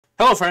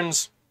Hello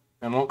friends,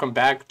 and welcome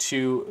back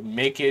to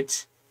Make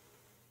It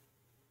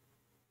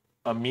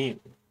a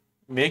Meme.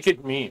 Make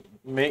It Meme.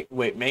 Make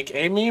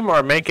a meme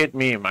or Make It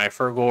Meme, I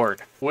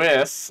forgot.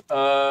 With,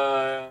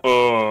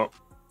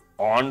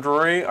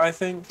 Andre, I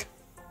think?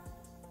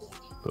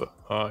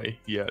 Hi,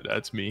 yeah,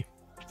 that's me.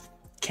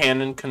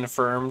 Canon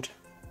confirmed.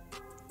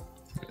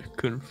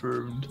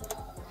 Confirmed.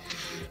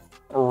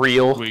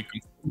 Real. Wait,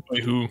 by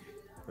who?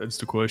 That's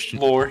the question.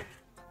 Lore.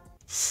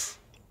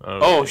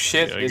 Oh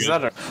shit, yeah, is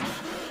that a...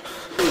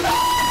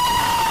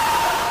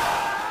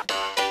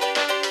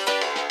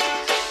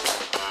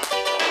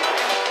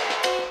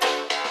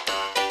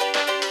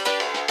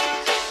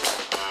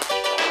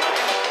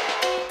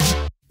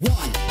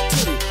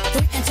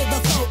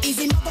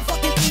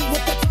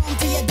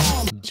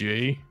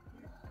 Jay?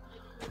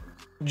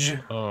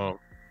 All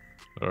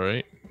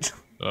right.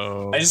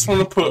 I just want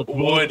to put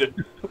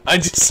wood. I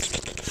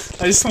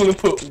just want to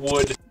put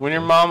wood. When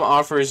your mom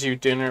offers you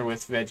dinner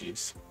with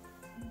veggies.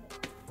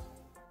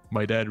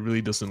 My dad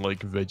really doesn't like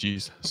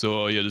veggies,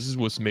 so yeah, this is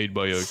what's made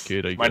by a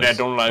kid, I guess. My dad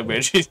don't like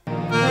veggies.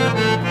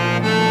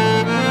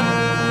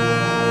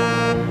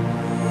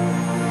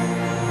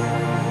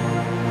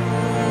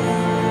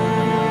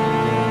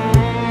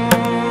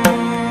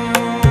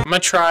 I'm gonna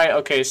try,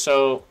 okay,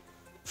 so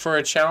for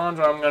a challenge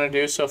what I'm gonna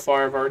do so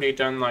far, I've already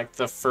done like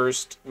the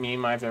first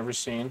meme I've ever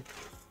seen.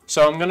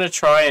 So I'm gonna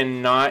try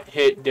and not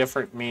hit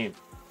different meme.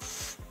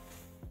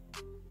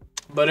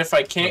 But if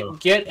I can't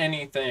get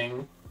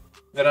anything,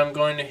 then I'm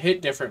going to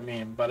hit different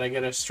meme, but I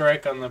get a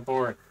strike on the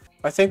board.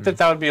 I think that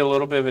would be a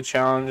little bit of a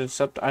challenge,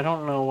 except I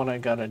don't know what I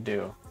gotta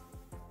do.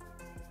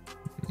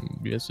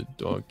 Yes, a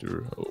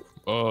doctor.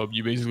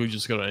 You basically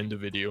just gotta end the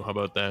video. How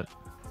about that?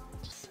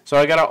 So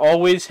I gotta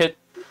always hit...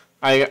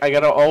 I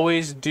gotta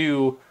always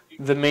do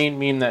the main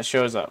meme that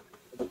shows up,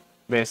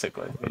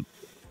 basically.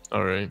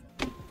 Alright.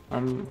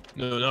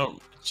 No,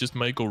 just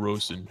Michael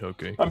Rosen,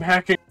 okay. I'm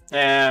hacking.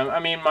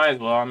 I mean, might as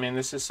well. I mean,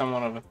 this is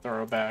somewhat of a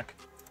throwback.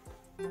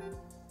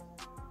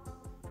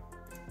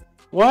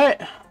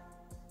 What?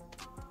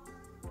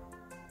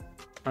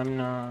 I'm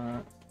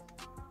not...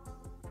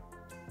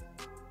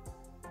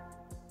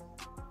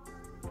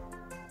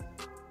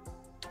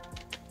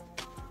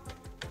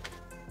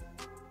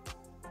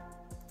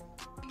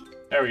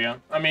 There we go.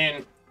 I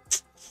mean,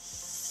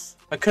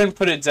 I couldn't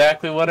put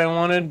exactly what I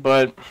wanted,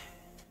 but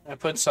I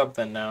put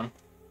something down.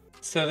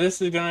 So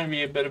this is going to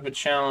be a bit of a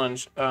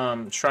challenge,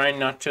 trying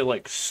not to,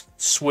 like,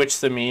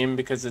 switch the meme,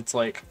 because it's,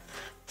 like,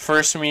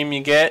 first meme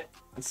you get,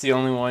 it's the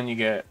only one you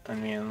get. I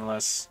mean,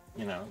 unless,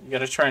 you know, you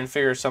gotta try and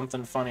figure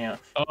something funny out.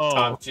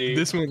 Oh,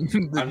 this one,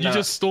 you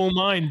just stole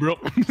mine, bro.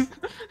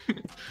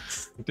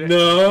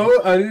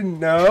 No, I didn't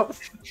know.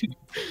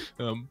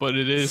 But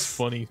it is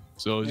funny,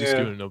 so I was just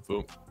giving it an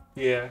upvote.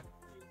 Yeah.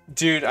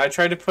 Dude, I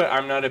tried to put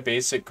I'm not a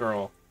basic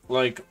girl.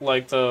 Like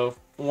the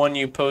one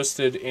you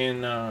posted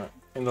in the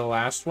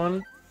last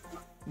one.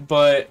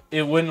 But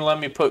it wouldn't let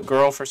me put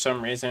girl for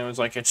some reason. It was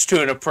like, it's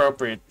too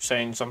inappropriate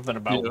saying something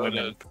about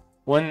women.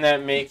 Wouldn't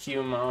that make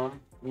you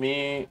mom?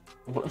 Me?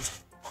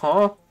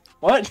 Huh?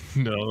 What?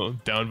 No,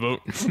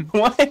 downvote.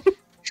 What?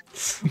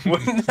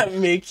 Wouldn't that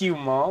make you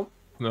mom?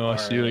 No,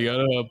 see, I got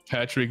a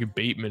Patrick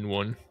Bateman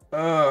one.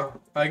 Oh,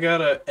 I got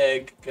a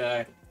egg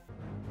guy.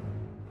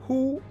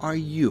 Who are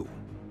you?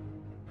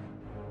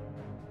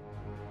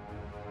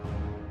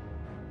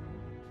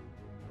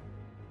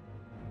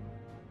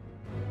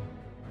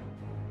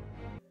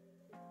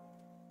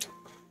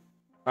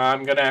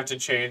 I'm gonna have to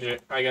change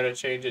it. I gotta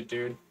change it,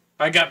 dude.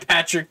 I got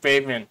Patrick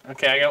Bateman.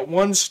 Okay, I got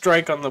one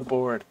strike on the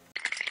board.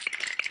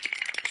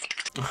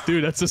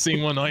 Dude, that's the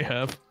same one I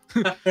have.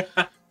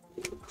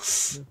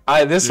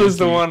 This was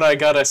the one I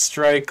got a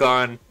strike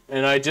on,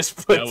 and I just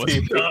put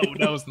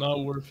that was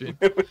not worth it.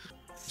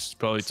 It's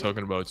probably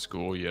talking about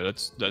school. Yeah,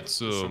 that's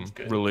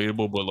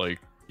relatable, but like,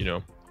 you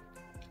know.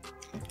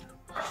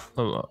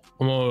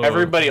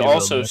 Everybody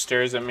also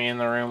stares at me in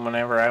the room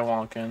whenever I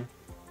walk in.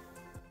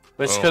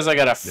 But it's because I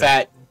got a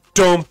fat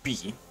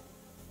dumpy.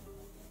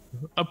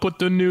 I put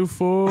the new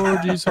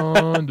 4Gs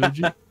on the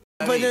G.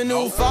 Put the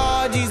new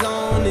 4Gs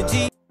on the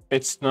G.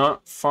 It's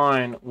not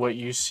fine. What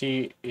you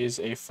see is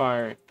a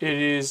fire. It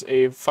is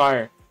a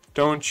fire.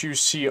 Don't you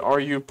see? Are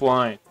you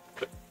blind?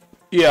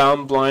 Yeah,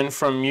 I'm blind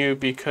from you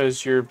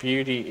because your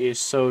beauty is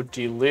so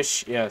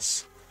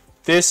delicious.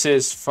 This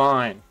is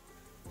fine.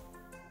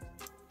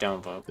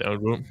 Downvote.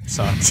 Downvote.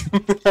 Sucked.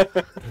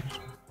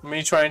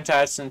 Me trying to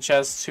add some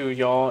chess to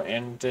y'all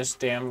in this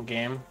damn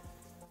game.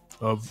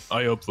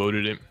 I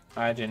upvoted it.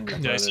 I didn't.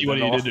 Yeah, I see what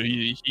he did.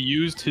 He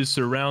used his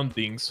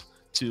surroundings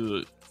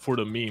for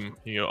the meme.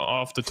 You know,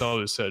 off the top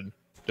of his head.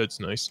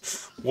 That's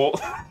nice. Well,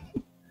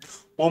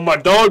 my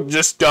dog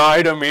just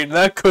died. I mean,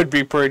 that could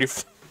be pretty.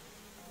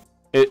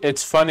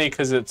 It's funny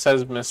because it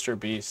says Mr.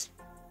 Beast.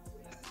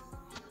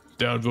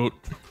 Downvote.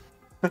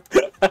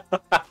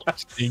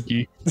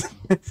 Stinky.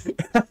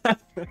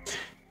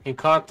 He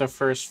caught the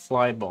first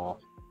fly ball.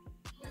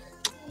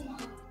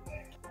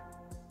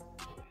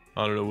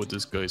 I don't know what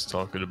this guy's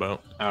talking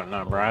about. I don't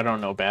know, bro. I don't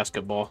know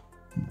basketball.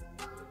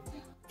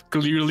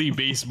 clearly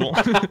baseball.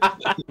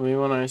 Me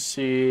when I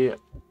see,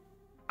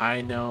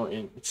 I know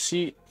in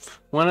see,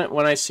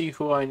 when I see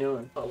who I know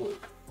in public.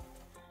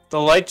 The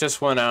light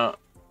just went out.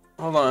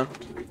 Hold on.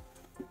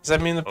 Does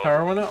that mean the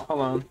power went out? Hold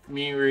on.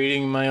 Me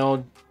reading my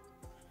old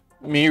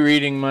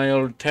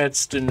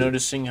text and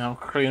noticing how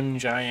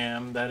cringe I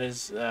am.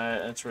 That's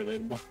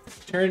relatable.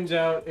 Turns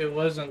out it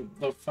wasn't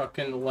the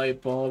fucking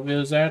light bulb. It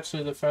was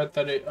actually the fact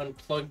that it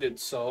unplugged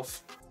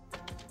itself.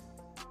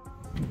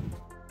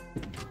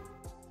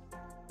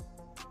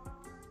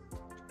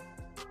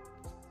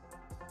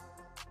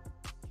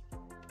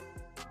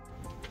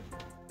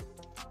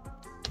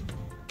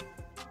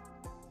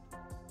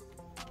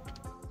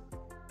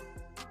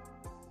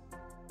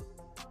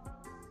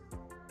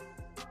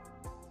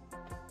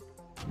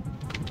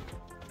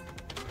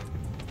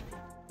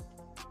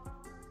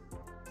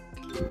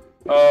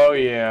 Oh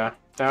yeah,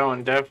 that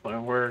one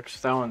definitely works.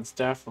 That one's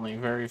definitely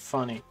very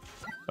funny.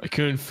 I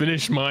couldn't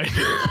finish mine.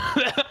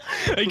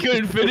 I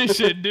couldn't finish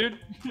it, dude.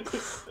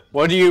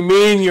 What do you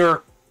mean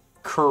you're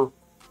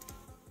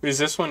Is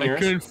this one yours? I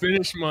couldn't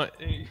finish my.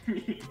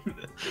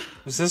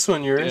 Is this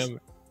one yours? Damn.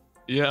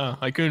 Yeah,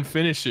 I couldn't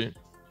finish it.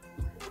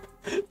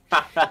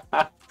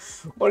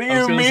 What do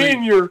you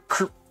mean you're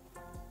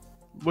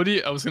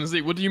I was gonna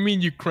say, what do you mean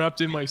you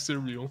crapped in my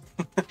cereal?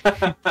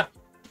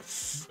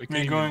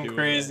 Me going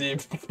crazy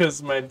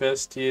because my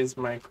bestie is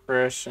my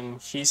crush,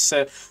 and he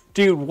said,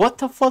 dude, what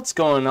the fuck's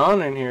going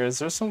on in here? Is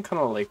there some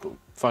kind of like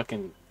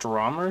fucking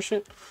drama or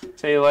shit?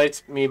 So he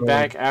likes me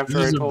back after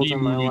I told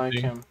him I like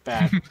him.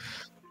 Bad.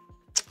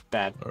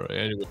 Bad. Alright,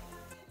 anyway.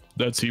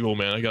 That's evil,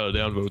 man. I gotta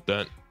downvote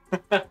that.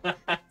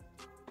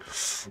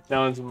 That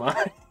one's mine.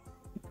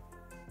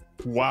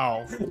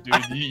 Wow. Dude,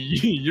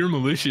 you're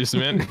malicious,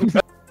 man.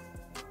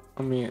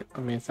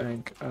 Let me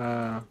think.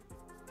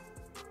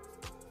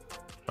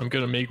 I'm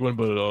gonna make one,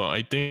 but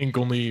I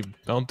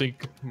don't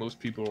think most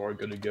people are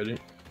gonna get it.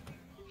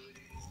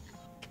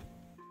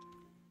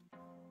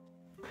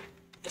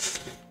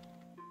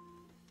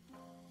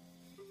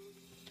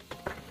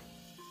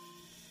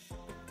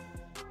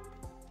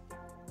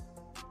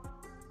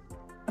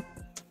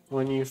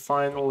 When you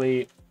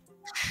finally.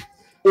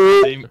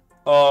 Same.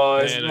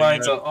 Oh, Man,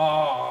 mine's a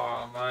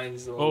Oh,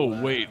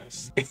 last. wait.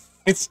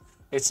 It's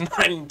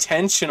not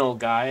intentional,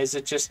 guys.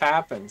 It just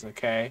happens,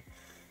 okay?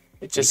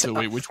 It just So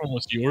wait, which one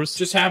was yours?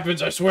 just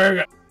happens, I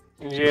swear.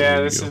 Yeah,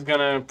 There this you is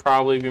gonna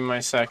probably be my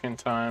second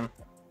time.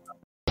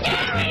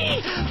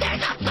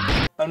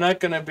 I'm not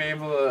gonna be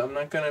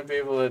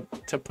able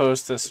to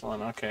post this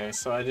one. Okay,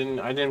 so I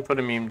didn't put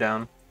a meme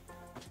down.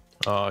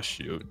 Oh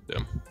shoot,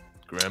 them.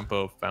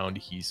 Grandpa found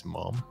his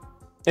mom.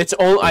 It's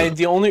only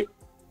the only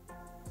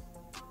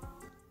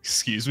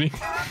Excuse me.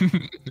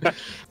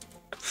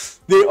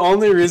 The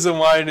only reason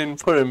why I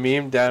didn't put a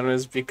meme down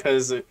was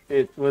because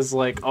it was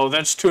like, oh,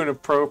 that's too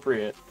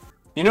inappropriate.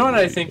 You know what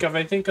I think of?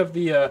 I think of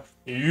the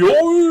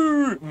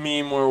yo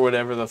meme or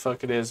whatever the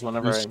fuck it is.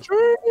 Whenever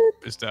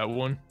Is that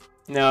one?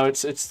 no,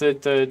 it's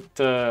the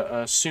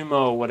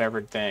sumo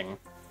whatever thing,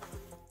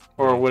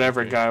 or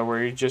whatever guy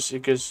where it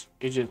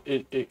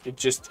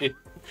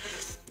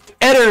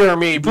editor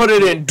me put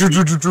it in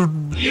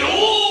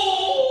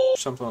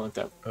something like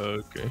that.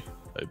 Okay.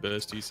 My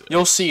bestie's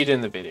You'll see it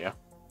in the video.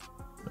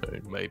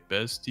 Alright, my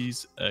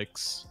bestie's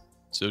ex.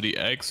 So the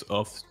ex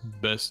of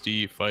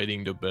bestie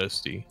fighting the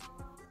bestie.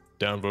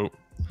 Downvote.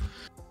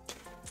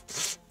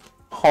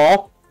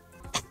 Huh?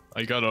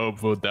 I gotta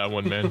upvote that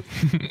one, man.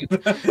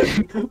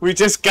 We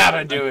just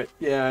gotta do it.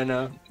 Yeah, I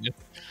know.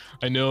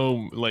 I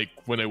know, like,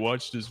 when I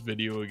watch this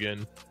video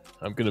again,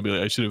 I'm gonna be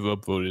like, I should have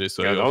upvoted it.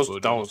 So Yeah, I those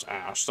upvoted it.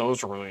 ass.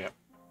 Those are really.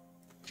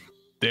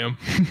 Damn.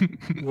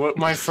 What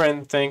my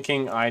friend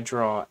thinking I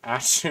draw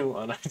Asu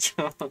on I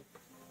draw.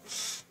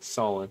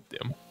 Solid.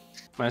 Damn.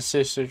 My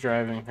sister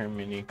driving her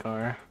mini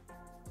car.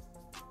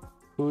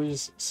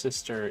 Whose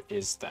sister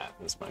is that?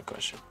 Is my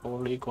question.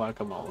 Holy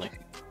guacamole.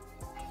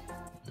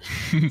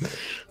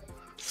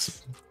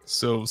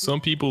 So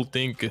some people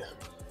think.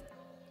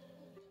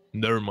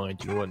 Never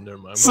mind. You know what? Never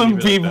mind. Some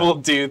people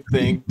do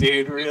think,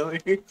 dude. Really,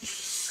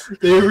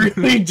 they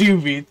really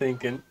do be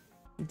thinking.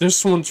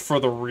 This one's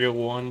for the real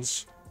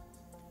ones.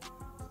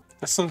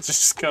 This one's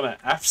just gonna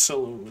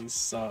absolutely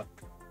suck.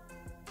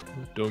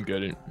 Don't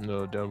get it.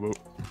 No, downvote.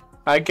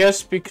 I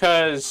guess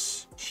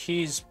because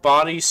he's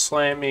body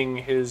slamming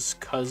his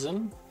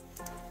cousin,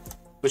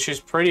 which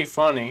is pretty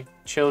funny.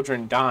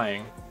 Children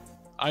dying.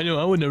 I know.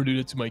 I would never do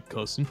that to my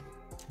cousin.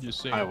 Just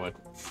saying. I would.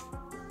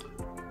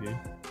 Yeah.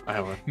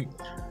 I would. Yeah.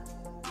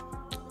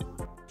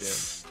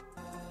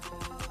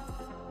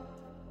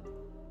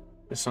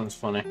 This one's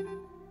funny.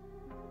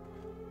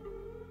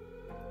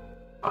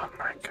 Oh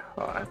my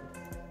god.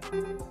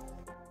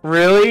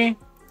 Really?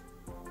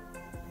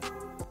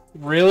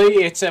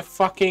 Really? It's a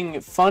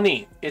fucking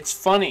funny. It's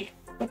funny.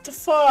 What the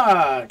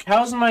fuck?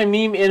 How's my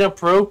meme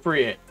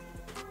inappropriate?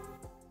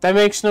 That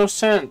makes no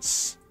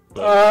sense.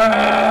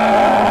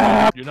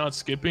 You're not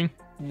skipping?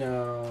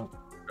 No.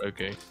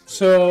 Okay.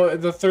 So,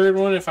 the third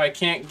one, if I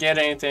can't get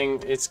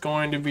anything, it's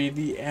going to be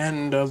the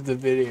end of the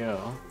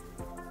video.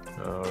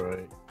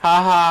 Alright.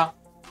 Haha.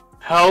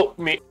 Help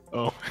me.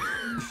 Oh.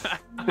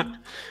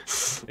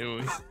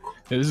 Anyway,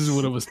 this is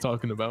what I was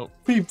talking about.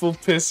 People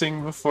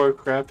pissing before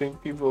crapping.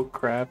 People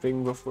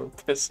crapping before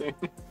pissing.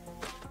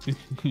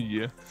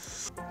 Yeah.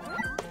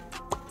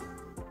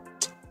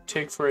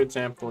 Take, for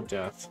example,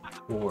 death.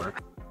 War.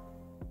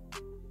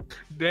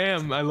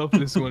 Damn, I love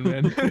this one,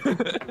 man.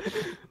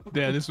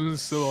 Damn, this one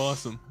is so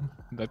awesome.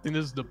 I think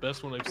this is the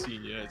best one I've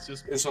seen. Yeah, it's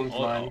just This one's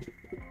mine.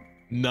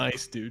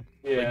 nice, dude.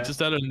 Yeah. Like,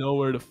 just out of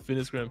nowhere, the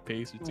fitness gram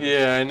pace.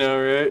 Yeah, I know,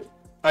 right?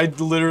 I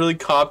literally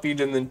copied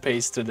and then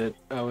pasted it.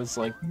 I was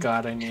like,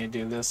 God, I need to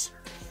do this.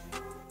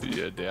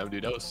 Yeah, damn,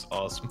 dude, that was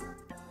awesome.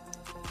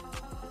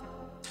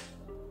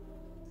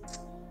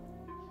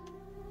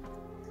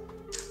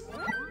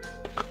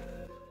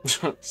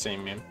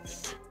 Same meme.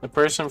 The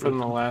person from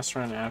the last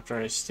round after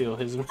I steal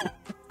his.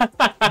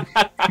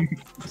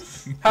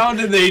 How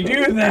did they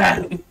do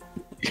that?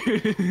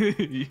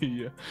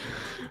 Yeah,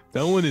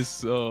 that one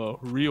is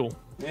real.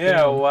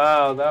 Yeah,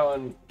 wow,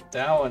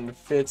 that one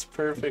fits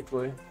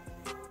perfectly.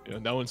 Yeah,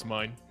 that one's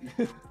mine.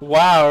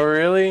 Wow,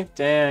 really?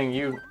 Dang,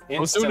 you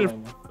was doing it-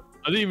 instantly.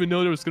 I didn't even know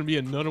there was gonna be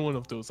another one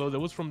of those. Oh, that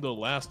was from the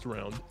last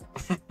round.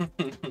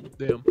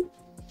 Damn,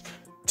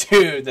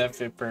 Dude, that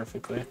fit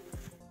perfectly.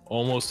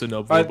 almost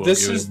enough. Bobo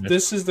This given it.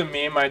 is the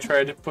meme I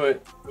tried to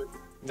put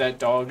that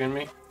dog in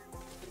me,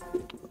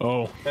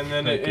 Oh, and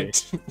then okay.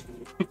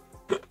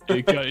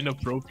 It got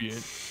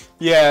inappropriate.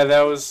 Yeah,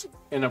 that was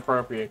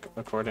inappropriate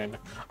according to.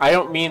 I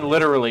don't mean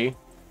literally.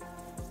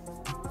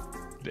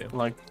 Damn.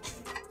 Like,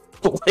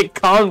 like,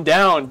 calm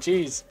down,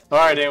 jeez. All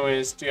right,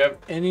 anyways, do you have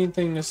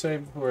anything to say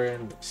before I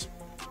end this?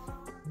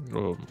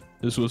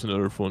 This was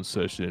another fun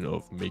session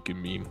of making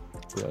meme.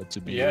 Glad to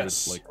be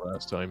Yes. here like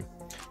last time.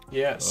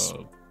 Yes,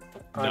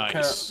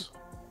 Nice.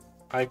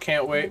 I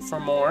can't wait for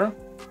more.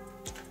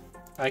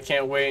 I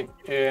can't wait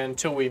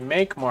until we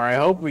make more. I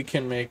hope we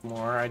can make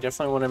more. I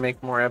definitely want to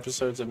make more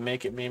episodes of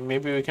Make It Meme.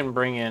 Maybe we can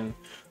bring in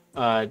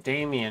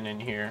Damien in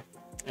here,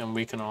 and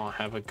we can all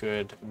have a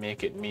good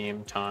Make It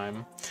Meme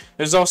time.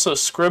 There's also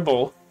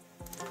Scribble.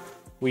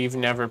 We've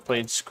never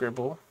played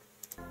Scribble.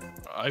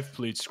 I've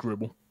played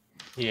Scribble.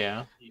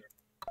 Yeah.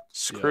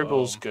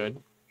 Scribble's Yeah,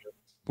 good.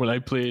 When I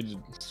played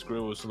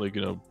Scribble, was like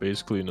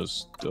basically in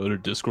this other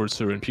Discord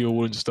server, and people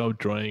wouldn't stop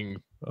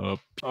drawing. Oh,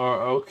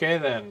 okay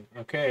then.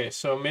 Okay,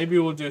 so maybe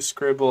we'll do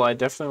Scribble. I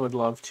definitely would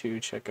love to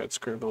check out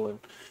Scribble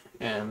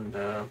and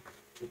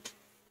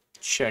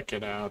check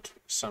it out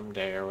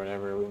someday or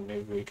whatever.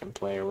 Maybe we can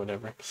play or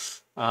whatever.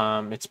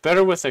 It's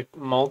better with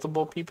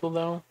multiple people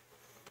though,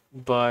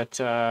 but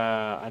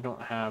I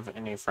don't have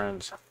any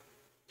friends.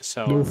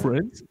 So No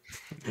friends.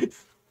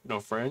 no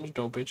friends,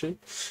 no bitches.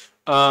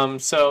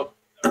 So,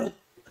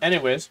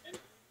 anyways,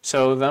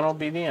 so that'll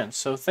be the end.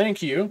 So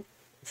thank you.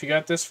 If you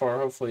got this far,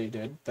 hopefully you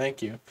did.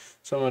 Thank you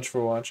so much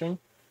for watching,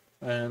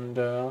 and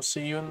I'll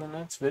see you in the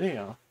next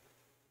video.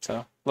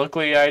 So,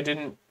 luckily I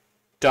didn't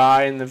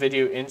die and the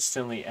video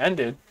instantly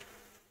ended,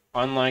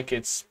 unlike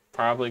it's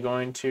probably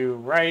going to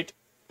right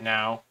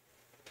now.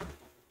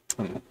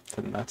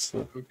 And that's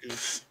the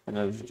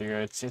another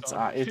video. It's It's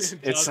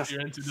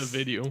you're into the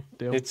video.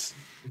 Damn.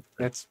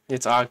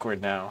 it's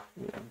awkward now.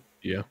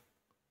 Yeah.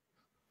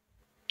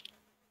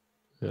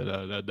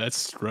 Yeah, that's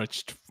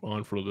stretched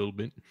on for a little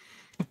bit.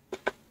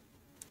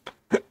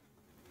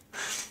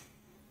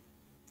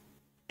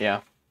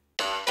 Yeah.